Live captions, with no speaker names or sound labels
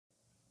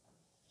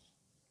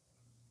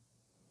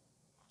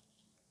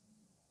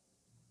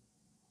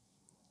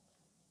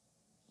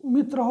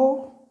मित्रहो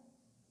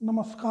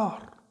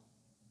नमस्कार।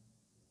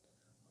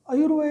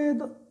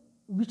 आयुर्वेद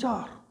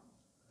विचार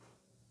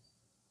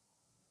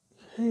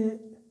हे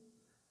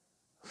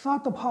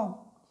 7 भाग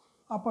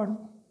आपण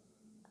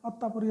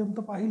आतापर्यंत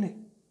पाहिले।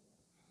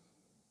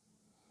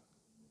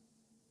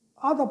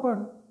 आज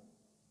आपण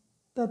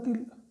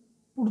त्यातील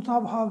पुढचा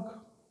भाग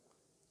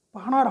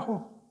पाहणार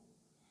आहोत।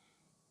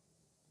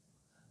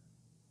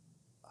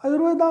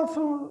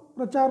 आयुर्वेदाचा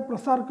प्रचार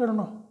प्रसार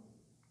करणं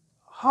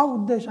हा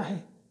उद्देश आहे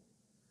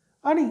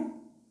आणि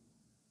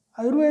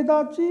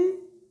आयुर्वेदाची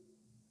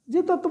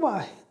जी तत्त्व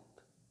आहेत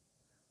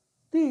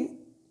ती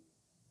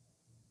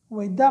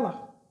वैद्याला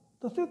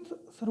तसेच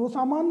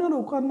सर्वसामान्य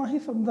लोकांनाही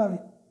समजावी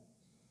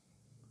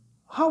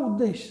हा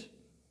उद्देश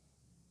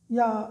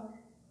या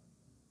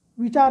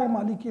विचार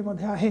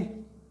मालिकेमध्ये आहे।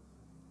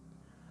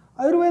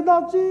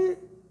 आयुर्वेदाची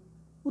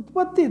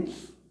उत्पत्तीच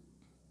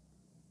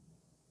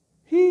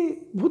ही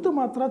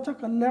भूतमात्राच्या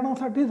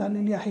कल्याणासाठी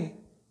झालेली आहे।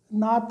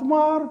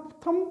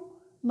 नात्मार्थम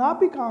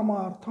नापि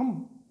कामार्थम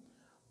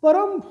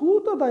परम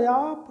भूतदया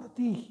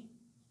प्रती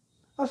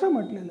असं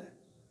म्हटलेलं आहे।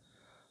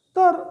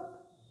 तर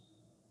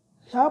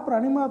ह्या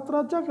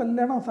प्राणिमात्राच्या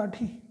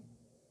कल्याणासाठी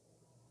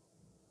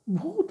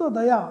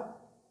भूतदया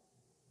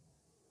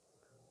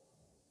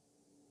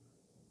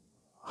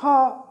हा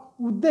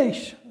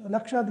उद्देश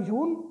लक्षात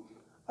घेऊन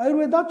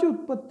आयुर्वेदाची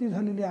उत्पत्ती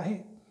झालेली आहे।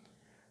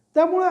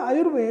 त्यामुळे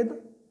आयुर्वेद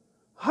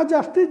हा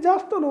जास्तीत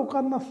जास्त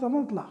लोकांना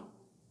समजला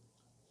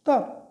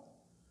तर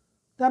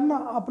त्यांना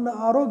आपलं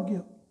आरोग्य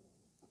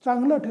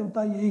चांगलं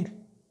ठेवता येईल।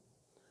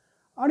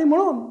 आणि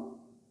म्हणून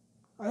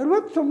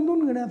आयुर्वेद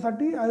समजून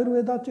घेण्यासाठी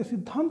आयुर्वेदाचे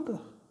सिद्धांत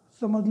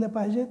समजले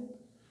पाहिजेत,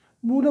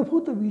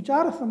 मूलभूत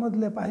विचार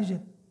समजले पाहिजेत।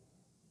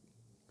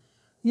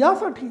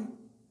 यासाठी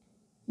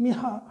मी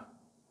हा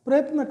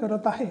प्रयत्न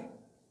करत आहे।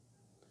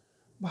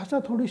 भाषा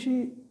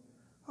थोडीशी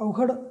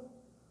अवघड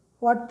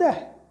वाटते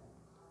आहे,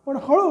 पण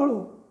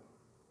हळूहळू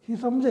ही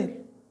समजेल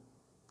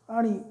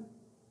आणि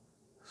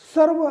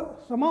सर्व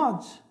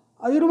समाज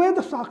आयुर्वेद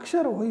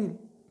साक्षर होईल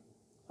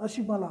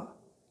अशी मला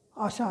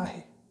आशा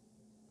आहे।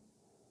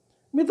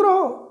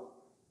 मित्रहो,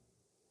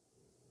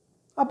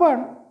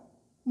 आपण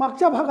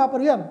मागच्या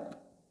भागापर्यंत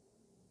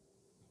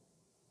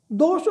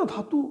दोष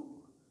धातू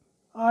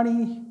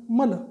आणि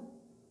मल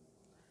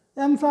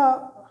यांचा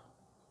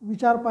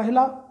विचार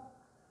पाहिला,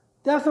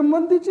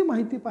 त्यासंबंधीची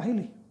माहिती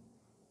पाहिली।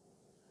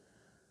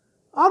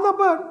 आज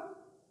आपण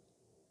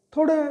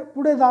थोडे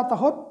पुढे जात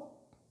आहोत।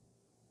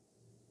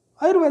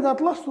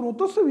 आयुर्वेदातला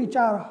स्रोतस्थ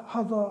विचार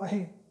हा जो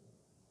आहे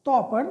तो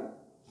आपण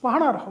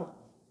पाहणार आहोत।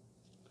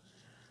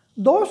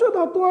 दोष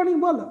धातू आणि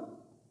मल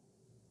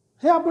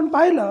हे आपण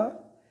पाहिलं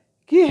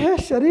की हे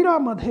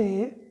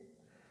शरीरामध्ये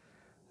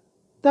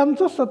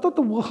त्यांचं सतत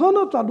वहन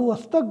चालू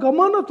असतं,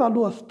 गमन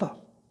चालू असतं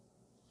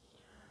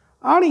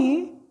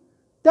आणि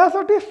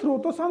त्यासाठी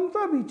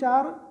स्रोतसांचा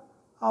विचार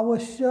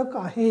आवश्यक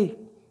आहे।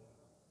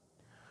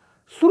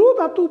 श्रू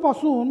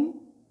धातूपासून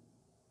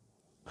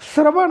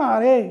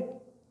श्रवणारे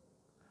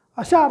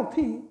अशा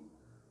अर्थी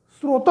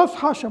स्रोतस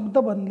हा शब्द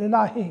बनलेला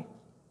आहे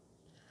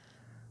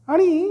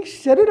आणि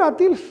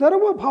शरीरातील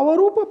सर्व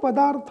भावरूप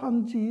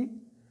पदार्थांची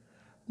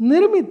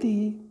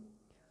निर्मिती,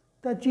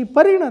 त्याची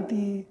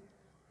परिणती,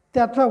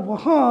 त्याचं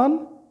वहन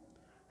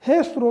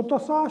हे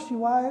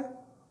स्रोतसाशिवाय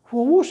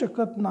होऊ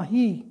शकत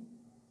नाही।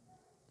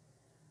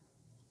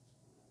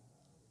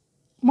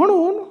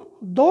 म्हणून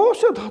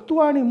दोष धातू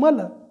आणि मल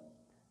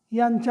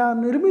यांच्या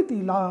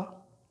निर्मितीला,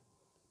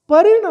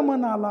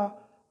 परिणमनाला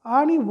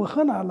आणि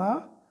वहनाला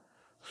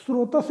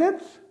स्रोतसेच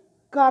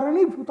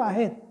कारणीभूत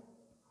आहेत।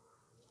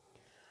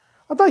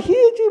 आता ही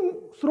जी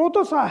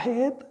स्रोतस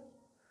आहेत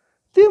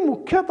ती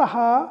मुख्यतः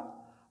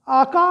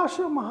आकाश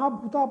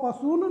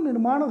महाभूतापासून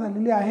निर्माण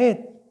झालेली आहेत।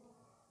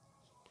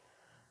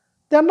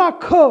 त्यांना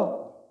ख,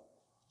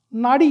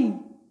 नाडी,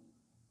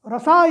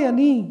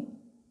 रसायनी,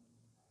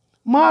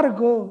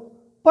 मार्ग,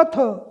 पथ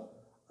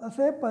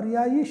असे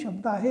पर्यायी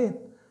शब्द आहेत।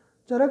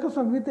 चरक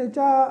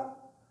संहितेच्या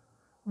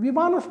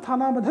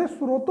विमानस्थानामध्ये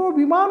स्रोतो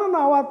विमान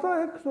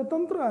नावाचा एक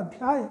स्वतंत्र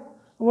अध्याय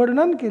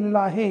वर्णन केलेला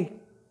आहे।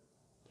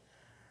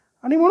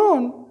 आणि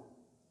म्हणून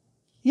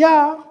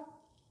या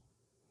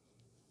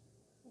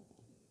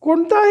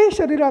कोणत्याही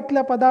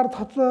शरीरातल्या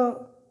पदार्थाचं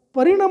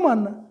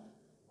परिणमन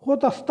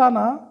होत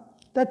असताना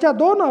त्याच्या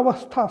 2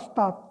 अवस्था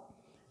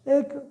असतात।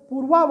 एक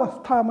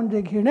पूर्वावस्था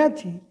म्हणजे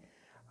घेण्याची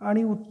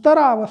आणि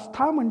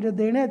उत्तरावस्था म्हणजे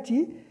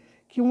देण्याची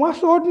किंवा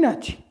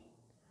सोडण्याची।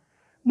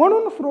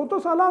 म्हणून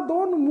स्रोतसाला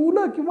 2 मूल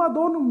किंवा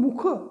 2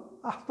 मुख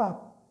असतात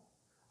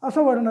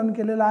असं वर्णन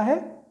केलेलं आहे।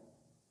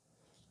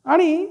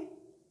 आणि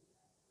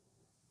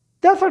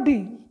त्यासाठी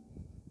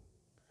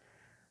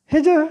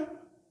हे जे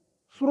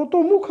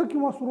स्रोतोमुख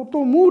किंवा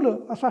स्रोतोमूल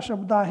असा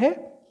शब्द आहे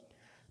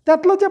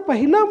त्यातलं जे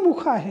पहिलं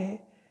मुख आहे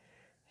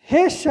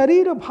हे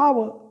शरीर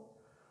भाव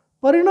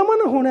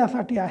परिणमन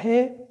होण्यासाठी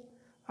आहे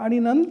आणि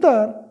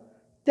नंतर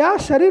त्या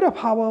शरीर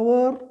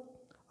भावावर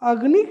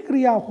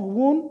अग्निक्रिया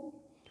होऊन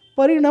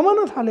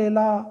परिणमन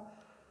झालेला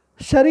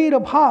शरीर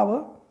भाव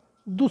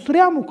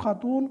दुसऱ्या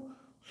मुखातून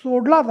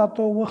सोडला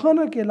जातो,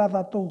 वहन केला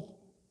जातो।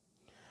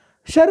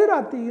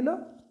 शरीरातील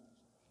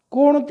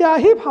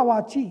कोणत्याही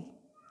भावाची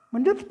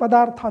म्हणजेच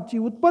पदार्थाची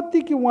उत्पत्ती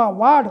किंवा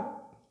वाढ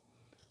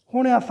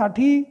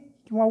होण्यासाठी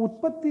किंवा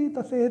उत्पत्ती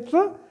तसेच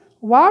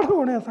वाढ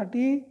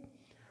होण्यासाठी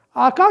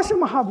आकाश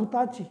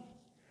महाभूताची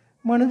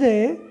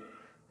म्हणजे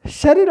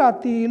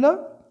शरीरातील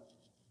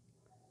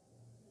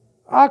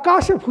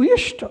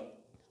आकाशभूयिष्ठ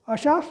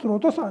अशा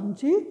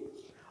स्रोतसांची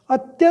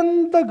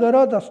अत्यंत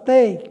गरज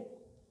असते.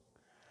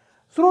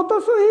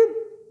 स्रोतस ही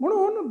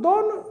म्हणून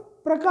दोन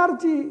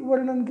प्रकारची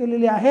वर्णन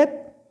केलेली आहेत.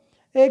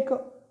 एक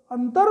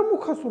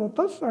अंतर्मुख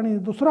स्रोतस आणि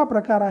दुसरा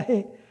प्रकार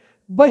आहे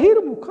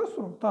बहिर्मुख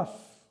स्रोतस.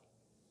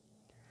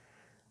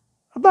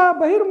 आता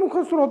बहिर्मुख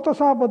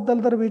स्रोतसाबद्दल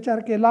जर विचार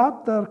केला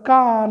तर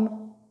कान,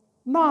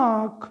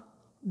 नाक,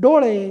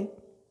 डोळे,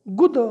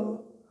 गुद,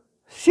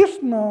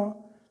 शिश्न,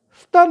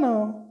 स्तन,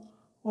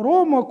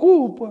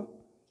 रोमकूप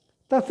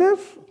तसेच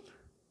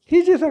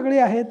ही जी सगळी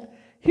आहेत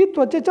ही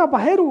त्वचेच्या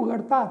बाहेर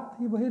उघडतात,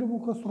 ही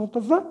बहिर्मुख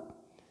स्रोतस.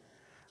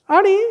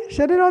 आणि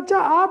शरीराच्या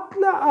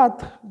आतल्या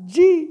आत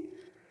जी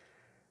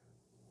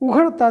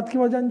उघडतात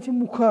किंवा ज्यांची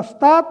मुख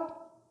असतात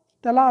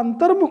त्याला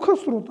अंतर्मुख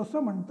स्रोतस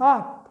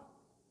म्हणतात.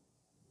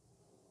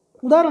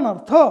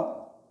 उदाहरणार्थ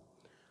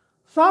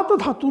 7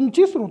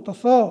 धातूंची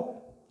स्रोतस.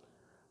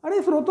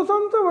 आणि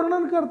स्रोतसांचं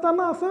वर्णन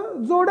करताना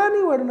असं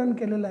जोड्यांनी वर्णन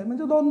केलेलं आहे,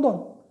 म्हणजे 2-2.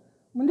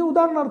 म्हणजे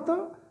उदाहरणार्थ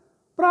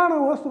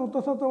प्राणव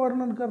स्रोतसाचं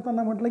वर्णन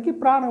करताना म्हटलं की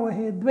प्राणव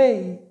हे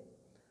द्वे,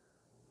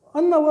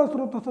 अन्नव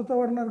स्रोतसाचं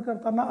वर्णन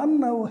करताना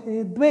अन्नव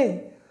हे द्वे.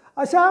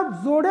 अशा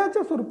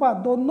जोड्याच्या स्वरूपात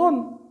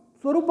 2-2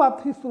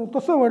 स्वरूपात ही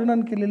स्रोतसं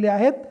वर्णन केलेली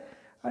आहेत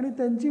आणि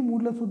त्यांची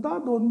मूलंसुद्धा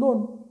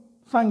 2-2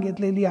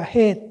 सांगितलेली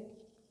आहेत.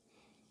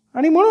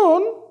 आणि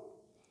म्हणून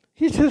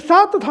ही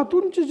 7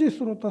 धातूंची जी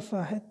स्रोतसं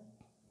आहेत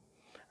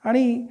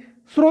आणि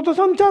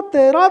स्रोतसांच्या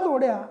 13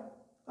 जोड्या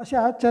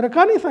अशा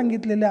चरकांनी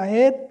सांगितलेल्या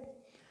आहेत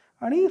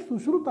आणि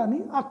सुश्रुतांनी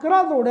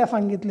 11 जोड्या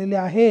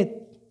सांगितलेल्या आहेत.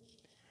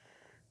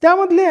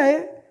 त्यामधले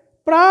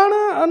प्राण,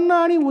 अन्न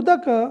आणि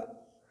उदक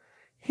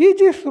ही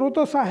जी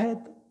स्रोतस आहेत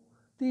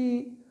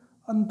ती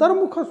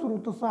अंतर्मुख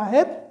स्रोतस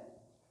आहेत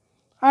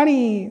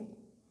आणि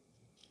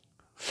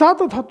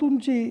 7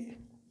 धातूंची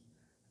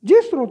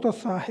जी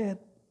स्रोतस आहेत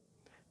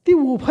ती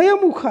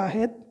उभयमुख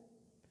आहेत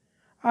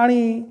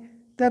आणि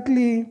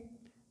त्यातली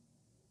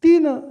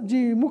 3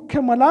 जी मुख्य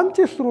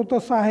मलांची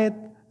स्रोतस आहेत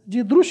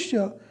जी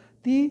दृश्य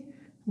ती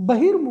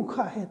बहिर्मुख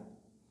आहेत.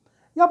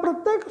 या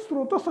प्रत्येक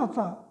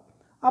स्रोतसाचा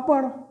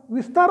आपण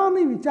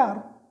विस्ताराने विचार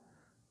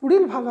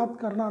पुढील भागात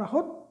करणार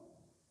आहोत.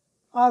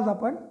 आज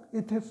आपण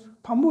येथेच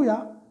थांबूया.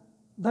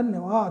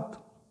 धन्यवाद.